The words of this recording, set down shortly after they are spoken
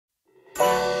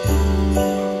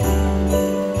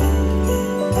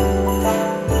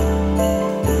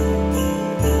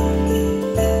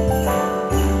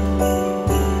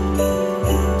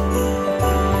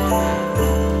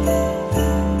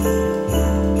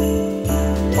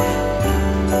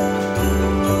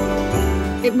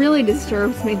it really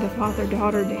disturbs me, the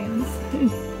father-daughter dance.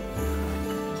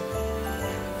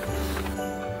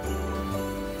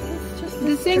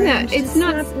 The thing that it's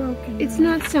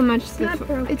not so much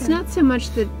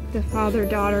the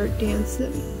father-daughter dance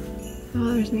that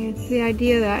bothers me. It's the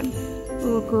idea that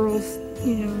little girls,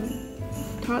 you know,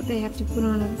 taught they have to put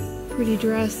on a pretty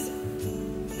dress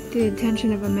to the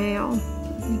attention of a male.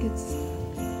 I think it's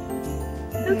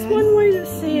that's one way to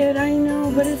see it, I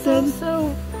know, but it's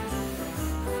also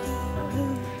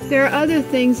there are other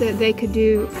things that they could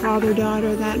do,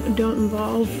 father-daughter, that don't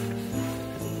involve,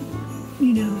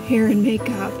 you know, hair and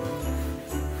makeup.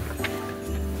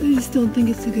 I just don't think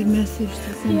it's a good message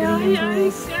to send to young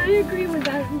girls. I agree with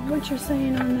that, what you're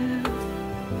saying on that.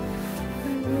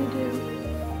 I really do.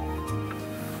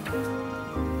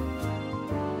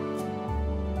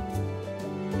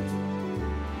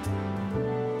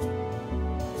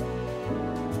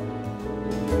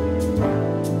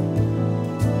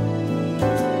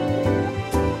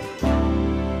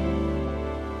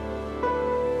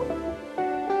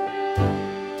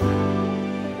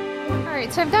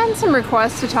 So I've gotten some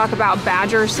requests to talk about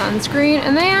Badger sunscreen,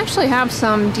 and they actually have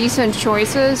some decent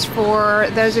choices for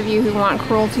those of you who want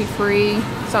cruelty-free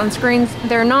sunscreens.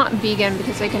 They're not vegan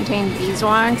because they contain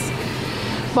beeswax,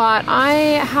 but I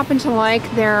happen to like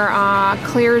their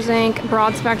Clear Zinc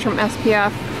Broad Spectrum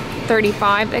SPF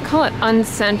 35. They call it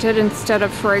unscented instead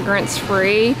of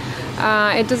fragrance-free.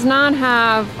 It does not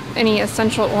have any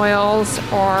essential oils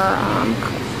or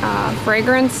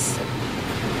fragrance.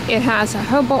 It has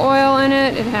jojoba oil in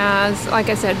it. It has, like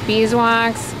I said,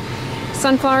 beeswax,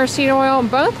 sunflower seed oil.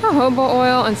 Both jojoba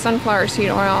oil and sunflower seed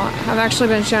oil have actually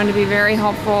been shown to be very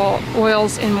helpful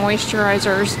oils in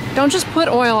moisturizers. Don't just put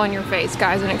oil on your face,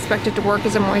 guys, and expect it to work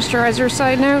as a moisturizer,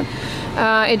 side note.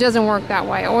 It doesn't work that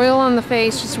way. Oil on the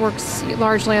face just works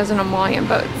largely as an emollient,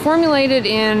 but formulated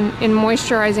in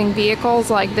moisturizing vehicles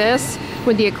like this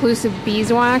with the occlusive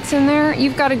beeswax in there,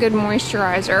 you've got a good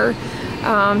moisturizer.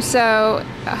 So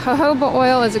jojoba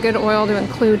oil is a good oil to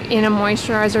include in a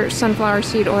moisturizer. Sunflower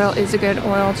seed oil is a good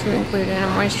oil to include in a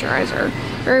moisturizer.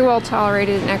 Very well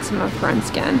tolerated in eczema-prone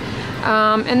skin.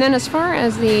 And then as far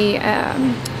as the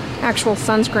actual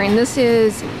sunscreen, this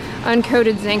is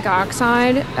uncoated zinc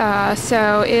oxide.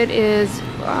 So it is,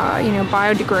 you know,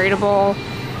 biodegradable.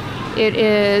 It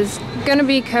is going to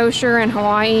be kosher in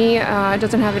Hawaii. It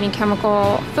doesn't have any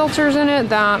chemical filters in it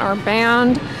that are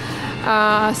banned.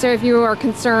 So if you are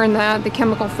concerned that the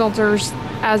chemical filters,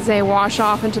 as they wash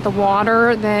off into the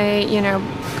water, they, you know,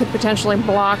 could potentially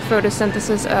block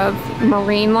photosynthesis of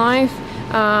marine life,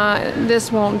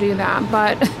 this won't do that.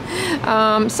 But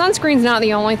sunscreen's not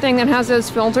the only thing that has those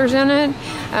filters in it.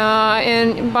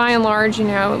 And by and large, you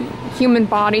know, human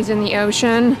bodies in the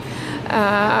ocean,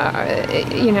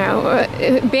 you know,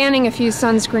 banning a few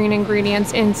sunscreen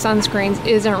ingredients in sunscreens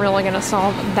isn't really going to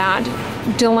solve that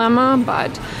dilemma,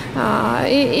 but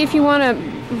if you want to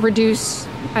reduce,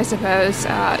 I suppose,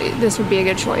 this would be a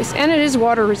good choice. And it is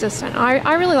water resistant.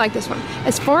 I really like this one.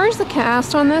 As far as the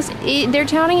cast on this, they're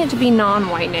touting it to be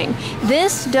non-whitening.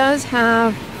 This does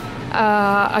have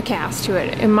a cast to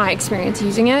it, in my experience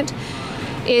using it.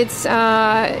 It's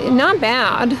not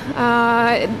bad.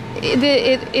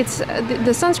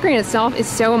 The sunscreen itself is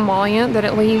so emollient that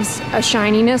it leaves a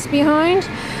shininess behind.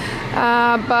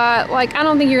 But like, I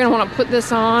don't think you're gonna want to put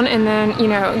this on and then, you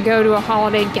know, go to a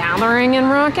holiday gathering and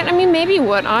rock it. I mean, maybe you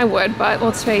would, I would, but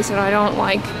let's face it, I don't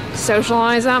like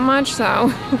socialize that much,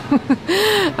 so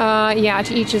yeah,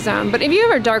 to each his own. But if you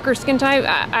have a darker skin type,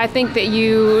 I think that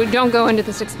you don't go into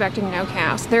this expecting no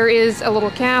cast. There is a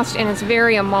little cast, and it's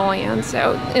very emollient,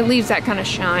 so it leaves that kind of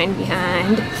shine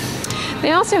behind.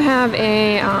 They also have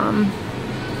a,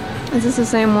 is this the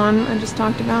same one I just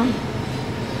talked about?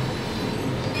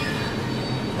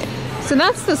 So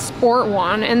that's the sport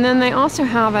one, and then they also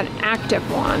have an active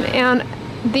one. And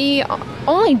the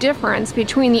only difference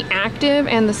between the active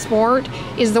and the sport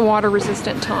is the water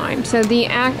resistant time. So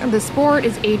the sport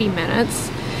is 80 minutes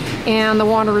and the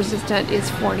water resistant is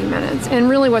 40 minutes. And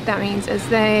really what that means is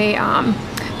they,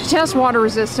 to test water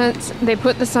resistance, they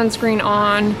put the sunscreen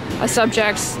on a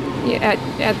subject's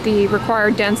at the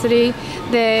required density.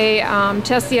 They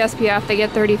test the SPF, they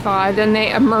get 35, then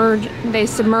they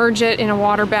submerge it in a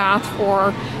water bath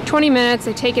for 20 minutes,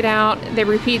 they take it out, they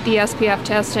repeat the SPF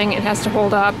testing, it has to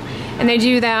hold up, and they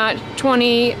do that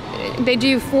they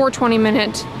do four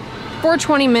 20-minute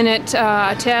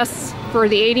tests for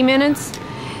the 80 minutes,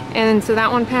 and so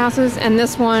that one passes, and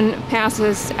this one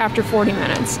passes after 40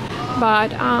 minutes.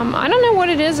 But I don't know what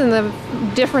it is in the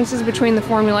differences between the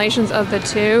formulations of the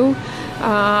two.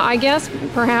 I guess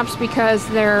perhaps because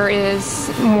there is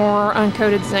more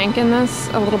uncoated zinc in this,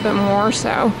 a little bit more,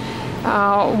 so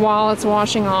while it's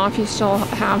washing off you still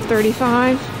have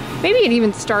 35. Maybe it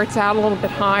even starts out a little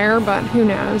bit higher, but who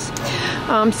knows.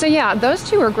 So yeah, those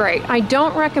two are great. I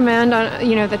don't recommend,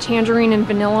 you know, the tangerine and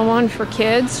vanilla one for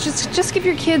kids. Just give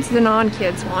your kids the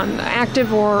non-kids one, the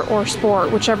active or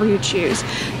sport, whichever you choose.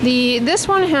 This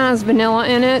one has vanilla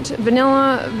in it,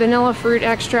 vanilla fruit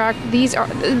extract.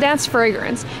 That's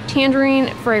fragrance. Tangerine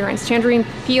fragrance, tangerine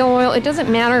peel oil. It doesn't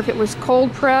matter if it was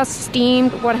cold pressed,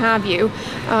 steamed, what have you.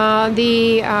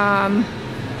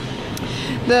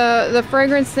 The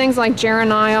fragrance things like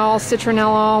geraniol,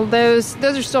 citronellol, those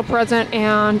are still present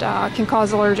and can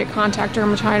cause allergic contact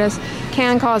dermatitis,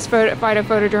 can cause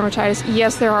phytophotodermatitis.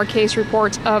 Yes, there are case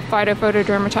reports of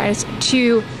phytophotodermatitis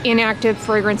to inactive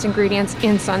fragrance ingredients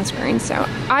in sunscreen. So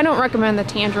I don't recommend the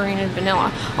tangerine and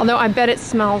vanilla, although I bet it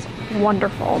smells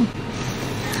wonderful.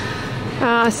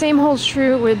 Same holds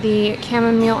true with the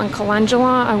chamomile and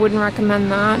calendula. I wouldn't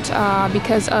recommend that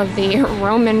because of the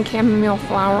Roman chamomile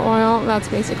flower oil. That's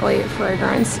basically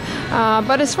fragrance.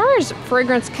 But as far as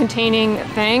fragrance containing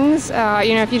things,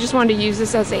 you know, if you just wanted to use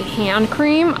this as a hand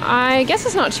cream, I guess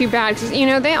it's not too bad because, you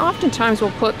know, they oftentimes will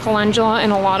put calendula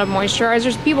in a lot of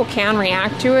moisturizers. People can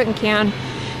react to it and can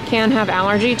have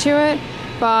allergy to it.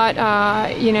 But,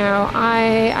 you know,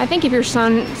 I think if your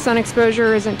sun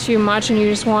exposure isn't too much and you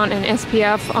just want an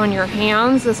SPF on your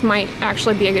hands, this might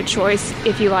actually be a good choice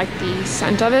if you like the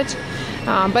scent of it.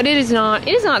 But it is not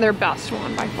their best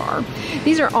one by far.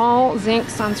 These are all zinc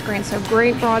sunscreen, so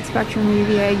great broad spectrum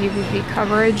UVA, UVB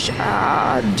coverage.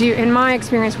 In my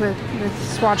experience with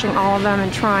swatching all of them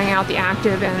and trying out the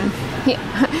active and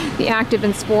the active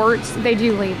in sports, they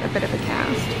do leave a bit of a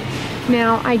cast.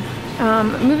 Now,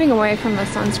 moving away from the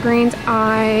sunscreens,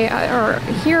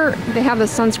 here they have the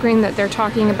sunscreen that they're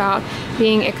talking about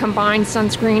being a combined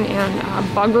sunscreen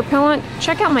and bug repellent.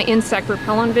 Check out my insect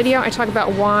repellent video. I talk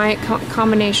about why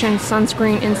combination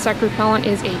sunscreen insect repellent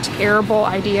is a terrible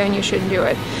idea and you shouldn't do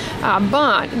it.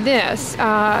 But this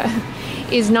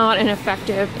is not an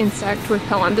effective insect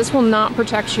repellent. This will not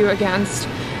protect you against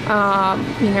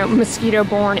you know,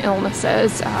 mosquito-borne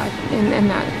illnesses and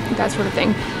that sort of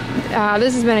thing.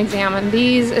 This has been examined.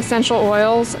 These essential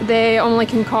oils, they only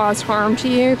can cause harm to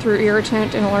you through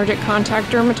irritant and allergic contact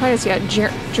dermatitis. You got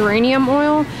geranium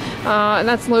oil,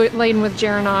 that's laden with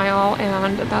geraniol,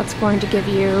 and that's going to give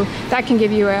you, that can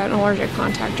give you an allergic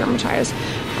contact dermatitis.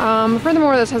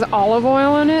 Furthermore, this has olive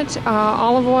oil in it.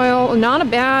 Olive oil, not a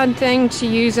bad thing to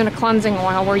use in a cleansing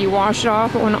oil where you wash it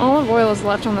off, but when olive oil is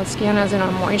left on the skin as in a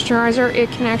moisturizer,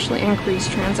 it can actually increase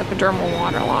transepidermal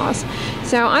water loss.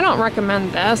 So I don't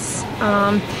recommend this.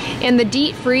 And the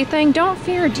DEET free thing, don't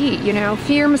fear DEET, you know,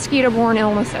 fear mosquito-borne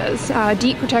illnesses.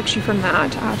 DEET protects you from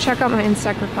that. Check out my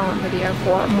insect repellent video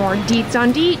for more DEETs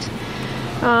on DEET.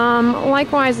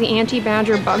 Likewise, the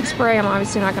anti-badger bug spray, I'm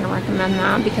obviously not going to recommend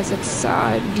that because it's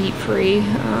DEET free.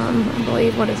 I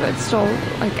believe, what is it? It's still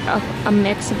like a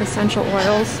mix of essential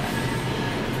oils.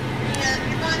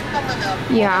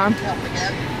 Yeah.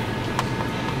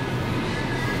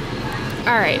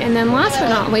 Alright, and then last but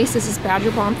not least, this is Badger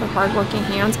Balm for hardworking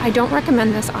hands. I don't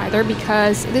recommend this either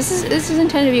because this is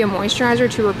intended to be a moisturizer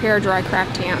to repair dry,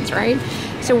 cracked hands, right?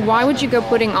 So why would you go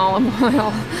putting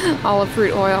olive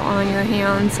fruit oil on your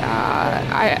hands?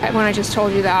 When I just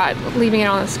told you that, leaving it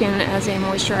on the skin as a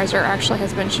moisturizer actually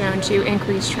has been shown to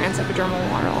increase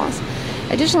transepidermal water loss.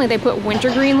 Additionally, they put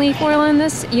wintergreen leaf oil in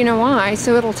this. You know why?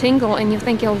 So it'll tingle and you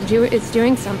think it's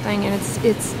doing something, and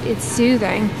it's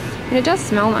soothing. And it does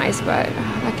smell nice, but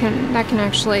that can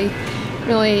actually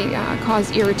really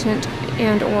cause irritant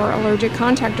and or allergic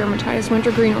contact dermatitis.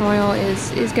 Wintergreen oil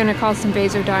is going to cause some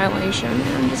vasodilation,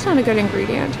 and it's not a good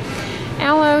ingredient.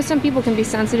 Aloe, some people can be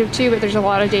sensitive to, but there's a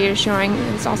lot of data showing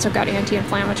it's also got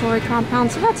anti-inflammatory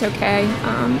compounds, so that's okay.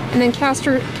 And then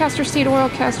castor seed oil,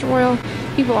 castor oil,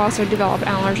 people also develop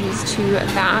allergies to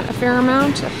that a fair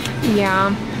amount.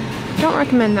 Yeah, don't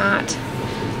recommend that,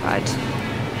 but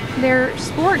they're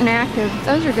sport and active.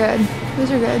 Those are good.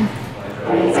 Those are good.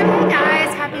 So hey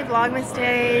guys, happy Vlogmas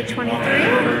Day 23.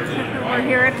 We're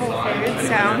here at Whole Foods,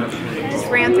 so just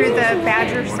ran through the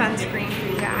Badger sunscreen for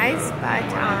you guys. But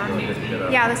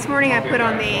yeah, this morning I put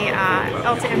on the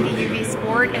Elta MD UV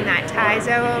Sport and that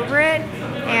Tizo over it,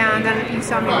 and then you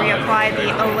saw me reapply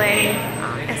the Olay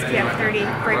SPF 30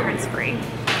 fragrance free.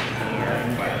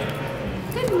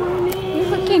 Good morning. You're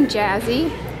looking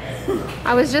jazzy.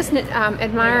 I was just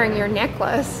admiring your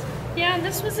necklace. Yeah,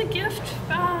 this was a gift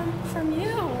from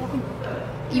you.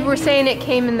 You were saying it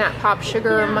came in that Pop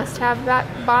Sugar must-have that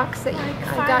box that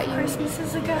I got you.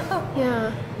 Christmases ago.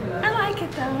 Yeah. I like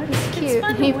it though. It's Cute.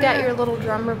 fun to You've got wear. your little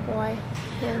drummer boy.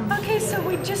 Yeah. Okay, so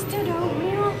we just did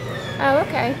oatmeal. Oh,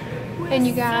 okay. With, And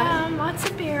you got lots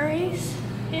of berries.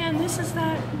 And this is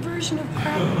that version of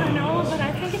crab granola, but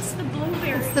I think it's the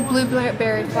blueberry. it's the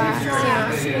blueberry flax.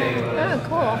 Yeah. Oh,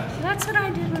 cool. So that's what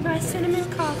I did with my cinnamon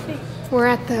coffee. We're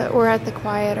at the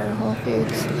quieter Whole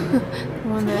Foods.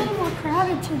 One It's a that. little more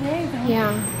crowded today, though.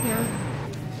 Yeah.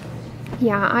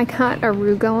 Yeah, I cut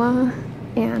arugula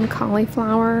and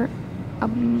cauliflower,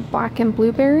 blackened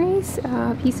blueberries,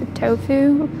 a piece of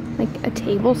tofu, like a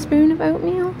tablespoon of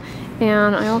oatmeal,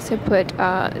 and I also put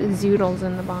zoodles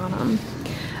in the bottom.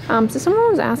 So someone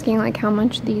was asking like how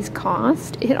much these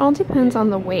cost. It all depends on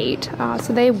the weight.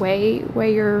 So they weigh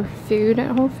your food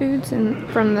at Whole Foods and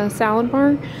from the salad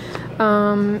bar,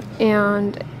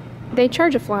 and they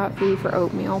charge a flat fee for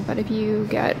oatmeal, but if you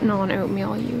get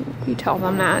non-oatmeal, you tell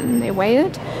them that and they weigh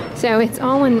it. So it's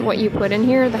all in what you put in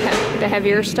here. The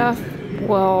heavier stuff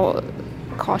will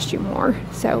cost you more.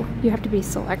 So you have to be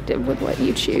selective with what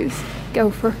you choose. Go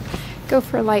for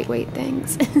lightweight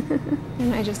things.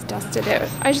 And I just dusted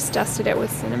it with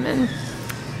cinnamon.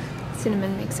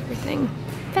 Cinnamon makes everything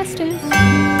festive.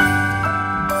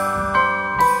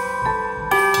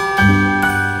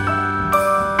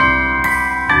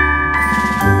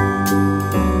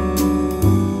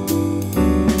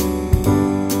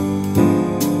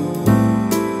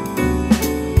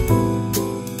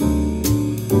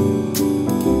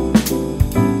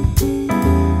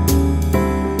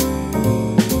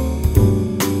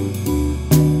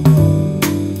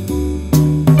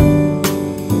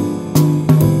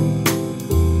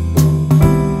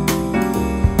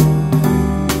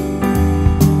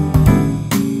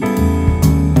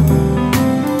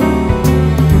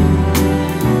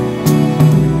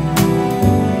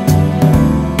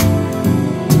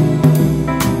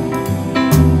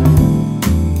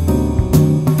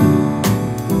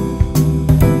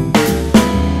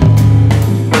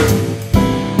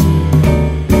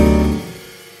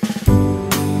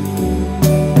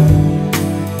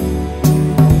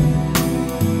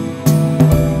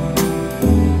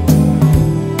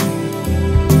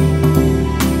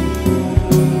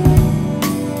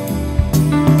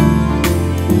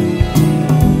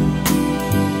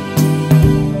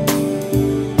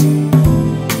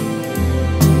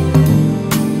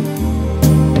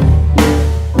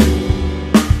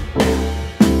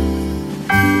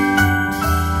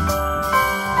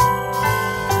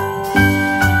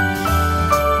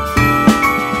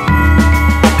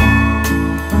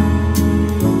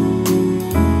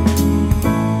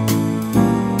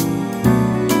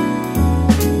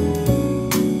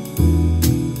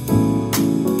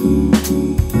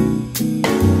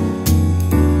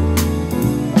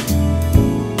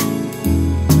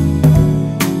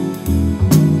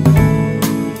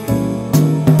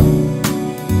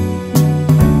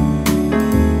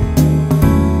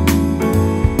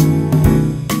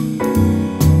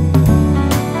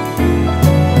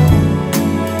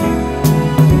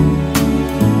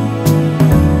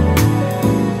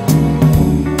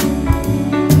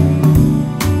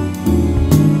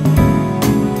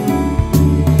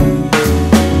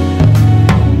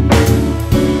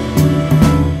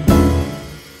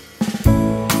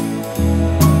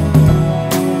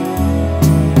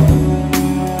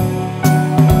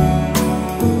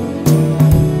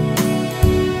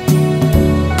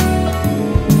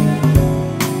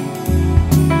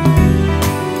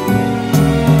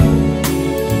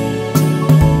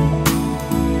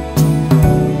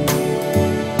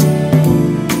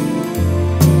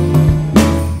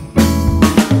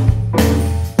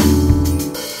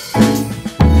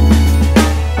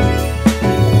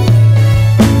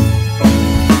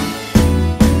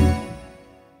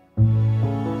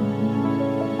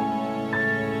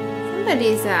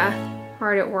 Somebody's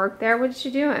hard at work there. What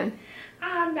you doing?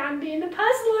 I'm being a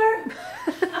puzzler.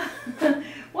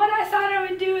 What I thought I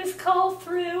would do is cull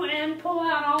through and pull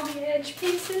out all the edge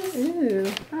pieces.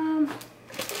 Ooh.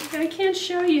 I can't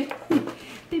show you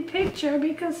the picture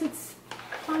because it's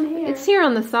on here. It's here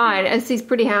on the side. It's these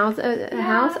pretty house.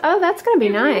 House. Oh, that's gonna be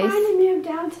nice. It reminded me of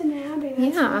Downton Abbey.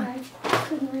 That's Yeah. why I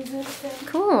couldn't resist it.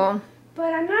 Cool.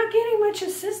 But I'm not getting much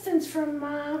assistance from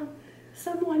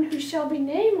someone who shall be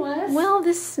nameless. Well,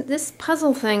 this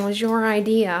puzzle thing was your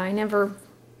idea. I never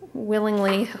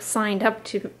willingly signed up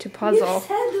to puzzle. You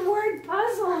said the word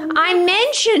puzzle. I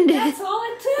mentioned it. That's all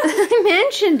it took. I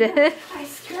mentioned it. I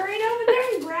scurried over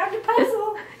there and grabbed a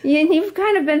puzzle. You've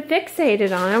kind of been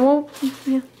fixated on it. Well,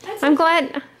 yeah. I'm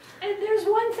glad. And there's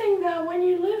one thing though, when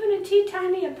you live in a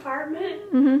teeny-tiny apartment,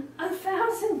 a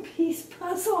 1,000-piece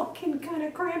puzzle can kind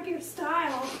of cramp your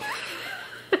style.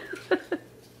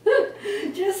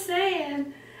 Just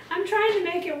saying. I'm trying to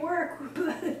make it work,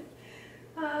 but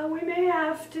we may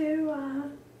have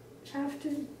to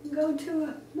go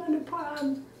to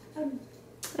an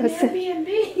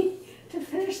Airbnb to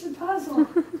finish the puzzle.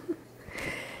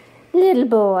 Little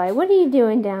boy, what are you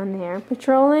doing down there?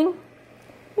 Patrolling?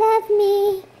 Love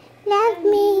me, love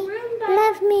me,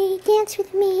 love me, dance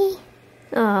with me.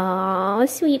 Oh,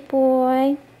 sweet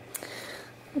boy.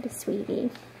 What a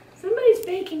sweetie. Somebody's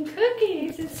baking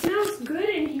cookies. It smells good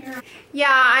in here.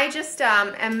 Yeah, I just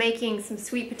am making some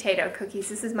sweet potato cookies.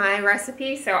 This is my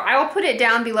recipe, so I will put it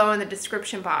down below in the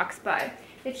description box, but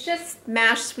it's just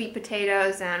mashed sweet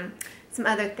potatoes and some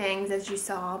other things, as you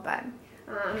saw, but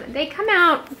they come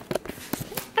out,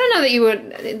 I don't know that you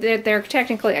would, they're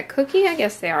technically a cookie. I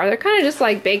guess they are. They're kind of just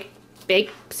like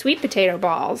baked sweet potato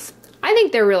balls. I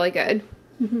think they're really good.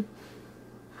 Mm-hmm.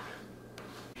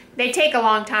 They take a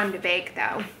long time to bake,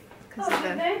 though, because of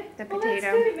the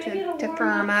potato to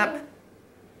firm up.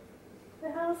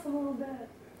 The house a little bit.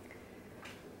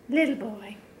 Little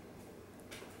boy.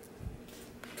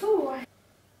 Ooh.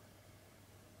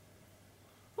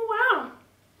 Oh, wow.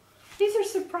 These are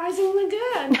surprisingly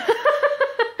good.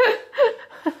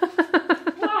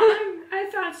 I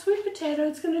thought sweet potato,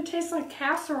 it's going to taste like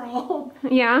casserole.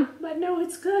 Yeah. But no,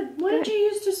 it's good. What did you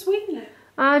use to sweeten it?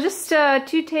 Just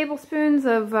 2 tablespoons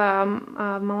of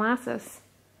molasses.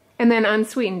 And then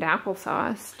unsweetened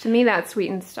applesauce. To me, that's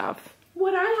sweetened stuff.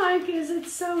 What I like is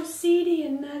it's so seedy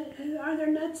and are there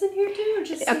nuts in here too, or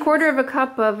just a quarter of a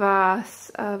cup of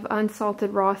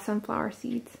unsalted raw sunflower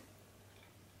seeds.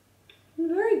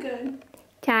 Very good.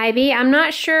 Tybee, I'm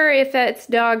not sure if that's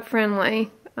dog friendly.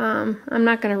 I'm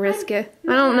not going to risk it.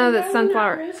 I don't know that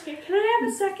sunflower. Can I have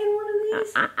a second one of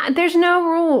these? There's no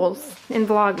rules in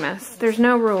Vlogmas. There's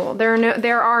no rule.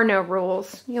 There are no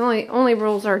rules. The only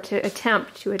rules are to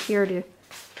attempt to adhere to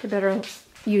better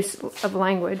use of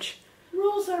language.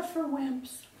 Rules are for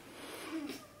wimps.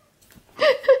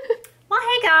 Well,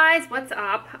 hey guys, what's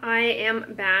up? I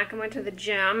am back. I went to the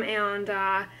gym and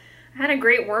I had a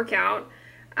great workout.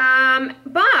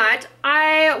 But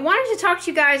I wanted to talk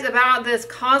to you guys about this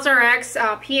CosRx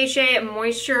PHA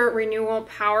Moisture Renewal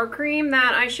Power Cream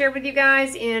that I shared with you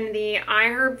guys in the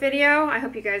iHerb video. I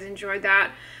hope you guys enjoyed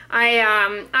that.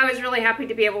 I was really happy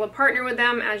to be able to partner with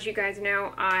them. As you guys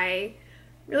know, I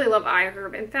really love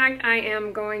iHerb. In fact, I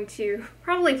am going to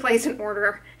probably place an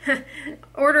order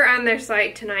on their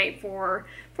site tonight for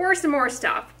some more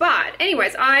stuff. But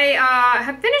anyways, I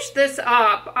have finished this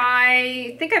up.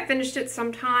 I think I finished it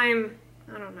sometime,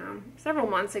 I don't know, several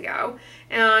months ago,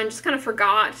 and just kind of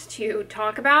forgot to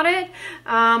talk about it.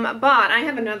 But I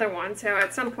have another one, so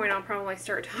at some point I'll probably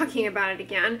start talking about it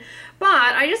again. But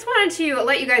I just wanted to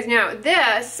let you guys know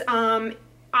this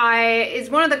is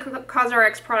one of the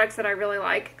CosRx products that I really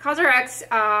like. CosRx,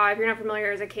 if you're not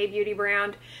familiar, is a K-beauty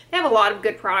brand. They have a lot of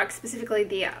good products, specifically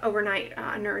the Overnight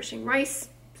Nourishing Rice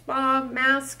Spa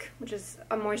Mask, which is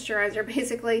a moisturizer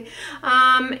basically.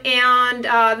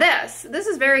 This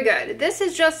is very good. This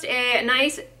is just a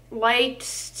nice light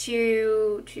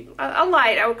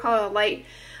I would call it a light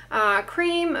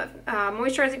cream,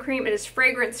 moisturizing cream. It is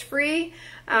fragrance free.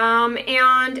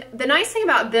 And the nice thing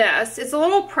about this, it's a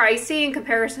little pricey in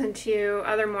comparison to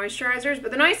other moisturizers, but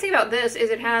the nice thing about this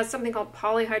is it has something called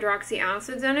polyhydroxy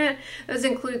acids in it. Those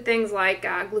include things like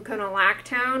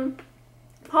gluconolactone.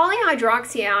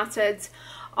 Polyhydroxy acids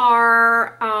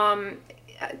are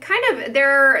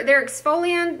they're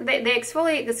exfoliant. They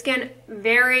exfoliate the skin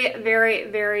very, very,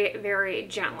 very, very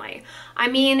gently. I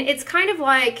mean, it's kind of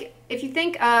like if you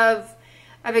think of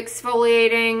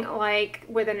exfoliating like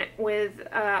with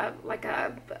like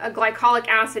a glycolic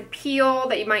acid peel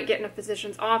that you might get in a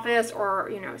physician's office, or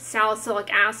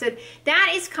salicylic acid.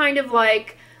 That is kind of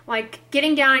like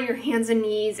getting down on your hands and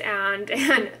knees and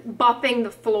buffing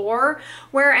the floor,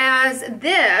 whereas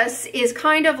this is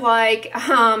kind of like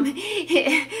a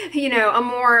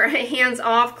more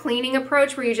hands-off cleaning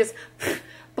approach where you just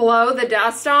blow the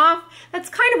dust off. That's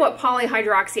kind of what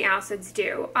polyhydroxy acids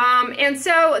do. And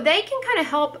so they can kind of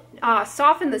help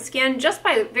soften the skin just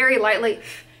by very lightly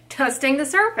dusting the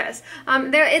surface.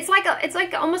 It's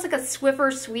like almost like a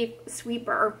Swiffer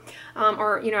sweeper,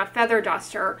 or a feather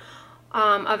duster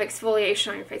of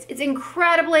exfoliation on your face. It's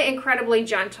incredibly, incredibly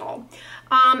gentle.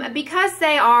 Because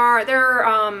in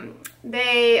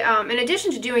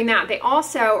addition to doing that, they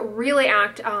also really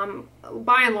act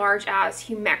by and large as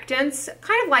humectants,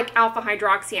 kind of like alpha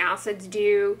hydroxy acids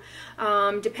do,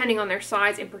 depending on their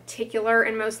size. In particular,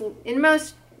 in most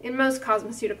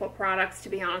cosmeceutical products, to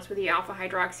be honest with you, alpha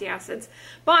hydroxy acids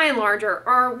by and large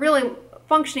are really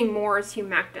functioning more as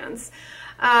humectants.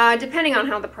 depending on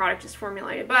how the product is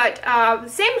formulated. But the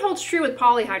same holds true with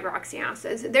polyhydroxy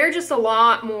acids. They're just a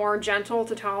lot more gentle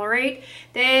to tolerate.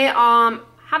 They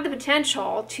have the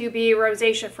potential to be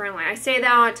rosacea friendly. I say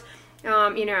that,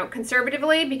 you know,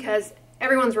 conservatively, because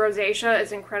everyone's rosacea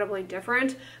is incredibly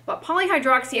different, but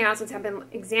polyhydroxy acids have been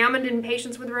examined in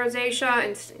patients with rosacea,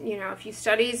 and you know, a few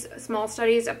studies, small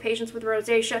studies of patients with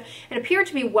rosacea, and appear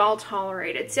to be well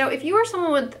tolerated. So if you are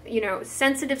someone with, you know,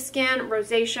 sensitive skin,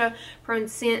 rosacea prone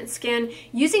skin,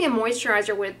 using a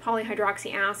moisturizer with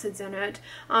polyhydroxy acids in it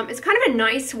is kind of a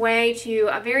nice way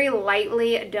to very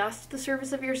lightly dust the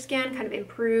surface of your skin, kind of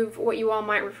improve what you all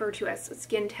might refer to as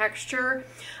skin texture,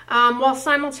 while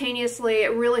simultaneously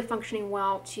really functioning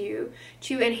well to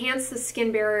enhance the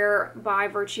skin barrier by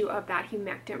virtue of that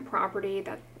humectant property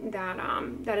that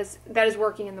is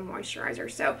working in the moisturizer.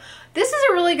 So this is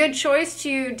a really good choice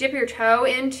to dip your toe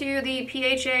into the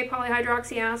PHA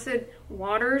polyhydroxy acid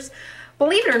waters.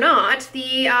 Believe it or not,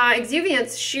 the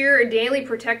Exuviance Sheer Daily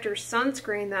Protector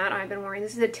Sunscreen that I've been wearing,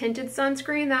 this is a tinted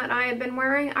sunscreen that I have been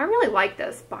wearing. I really like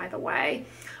this, by the way.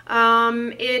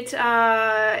 This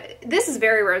is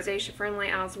very rosacea friendly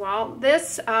as well.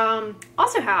 This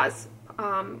also has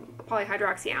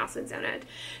polyhydroxy acids in it.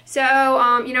 So,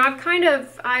 you know, I'm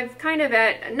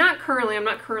not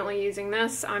currently using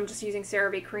this. I'm just using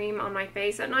CeraVe cream on my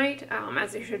face at night,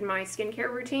 as I should my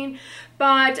skincare routine.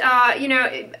 But, you know,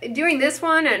 doing this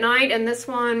one at night and this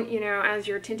one, you know, as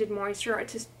your tinted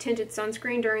tinted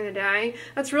sunscreen during the day,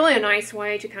 that's really a nice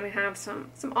way to kind of have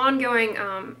some ongoing,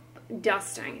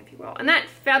 dusting, if you will. And that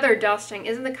feather dusting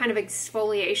isn't the kind of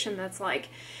exfoliation that's like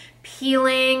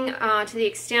peeling to the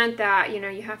extent that, you know,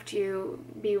 you have to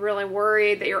be really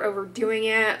worried that you're overdoing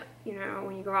it, you know,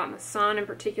 when you go out in the sun in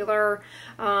particular,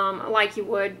 like you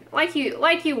would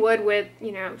with,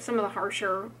 you know, some of the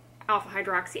harsher alpha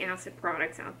hydroxy acid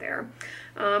products out there.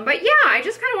 But yeah, I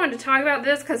just kind of wanted to talk about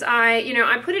this because I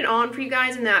put it on for you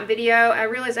guys in that video. I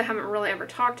realized I haven't really ever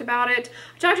talked about it.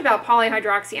 I talked about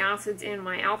polyhydroxy acids in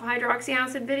my alpha hydroxy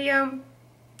acid video.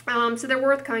 So they're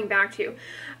worth coming back to.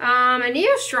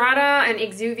 Neostrata and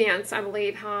Exuviance, I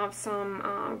believe, have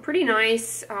some pretty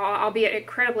nice, albeit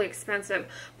incredibly expensive,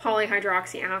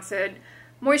 polyhydroxy acid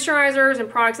moisturizers and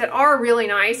products that are really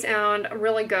nice and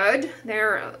really good.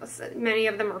 Many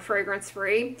of them are fragrance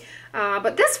free,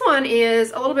 but this one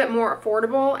is a little bit more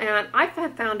affordable, and I've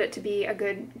found it to be a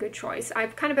good choice.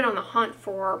 I've kind of been on the hunt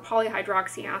for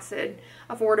polyhydroxy acid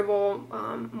affordable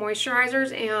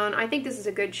moisturizers, and I think this is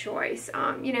a good choice.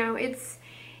 You know, it's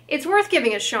worth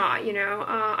giving a shot. You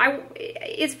know,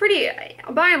 it's pretty,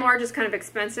 by and large, it's kind of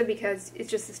expensive because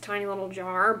it's just this tiny little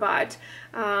jar, but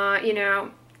you know,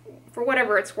 for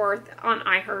whatever it's worth, on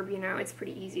iHerb, you know, it's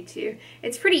pretty easy to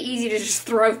just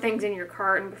throw things in your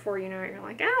cart, and before you know it, you're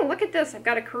like, oh, look at this, I've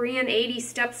got a Korean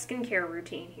 80-step skincare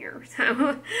routine here.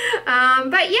 So,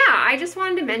 but yeah, I just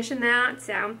wanted to mention that.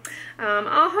 So,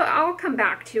 I'll come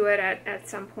back to it at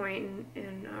some point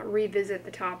and revisit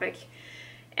the topic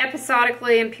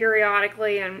episodically and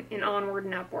periodically and onward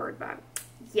and upward. But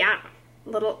yeah,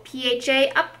 little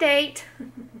PHA update.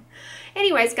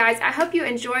 Anyways, guys, I hope you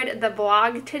enjoyed the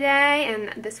vlog today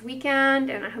and this weekend,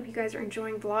 and I hope you guys are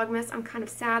enjoying Vlogmas. I'm kind of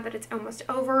sad that it's almost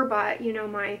over, but, you know,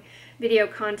 my video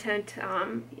content,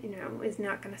 you know, is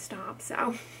not going to stop,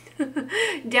 so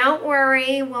don't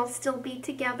worry. We'll still be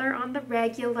together on the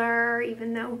regular,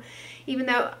 even though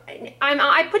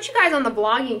I put you guys on the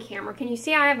vlogging camera. Can you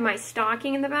see I have my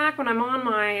stocking in the back? When I'm on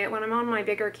my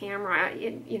bigger camera,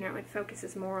 you know, it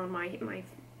focuses more on my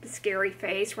scary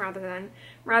face rather than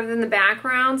the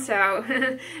background. So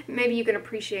maybe you can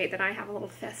appreciate that I have a little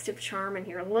festive charm in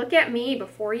here. Look at me.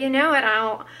 Before you know it,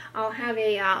 I'll have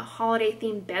a holiday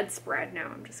themed bedspread. No,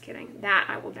 I'm just kidding. That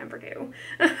I will never do.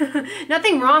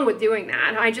 Nothing wrong with doing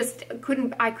that. I just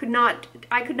I could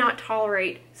not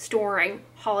tolerate storing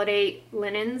holiday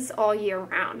linens all year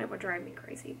round. It would drive me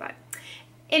crazy. But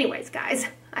anyways, guys,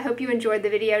 I hope you enjoyed the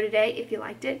video today. If you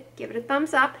liked it, give it a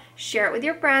thumbs up, share it with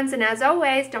your friends, and as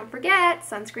always, don't forget,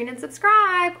 sunscreen and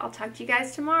subscribe. I'll talk to you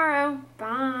guys tomorrow.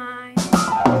 Bye.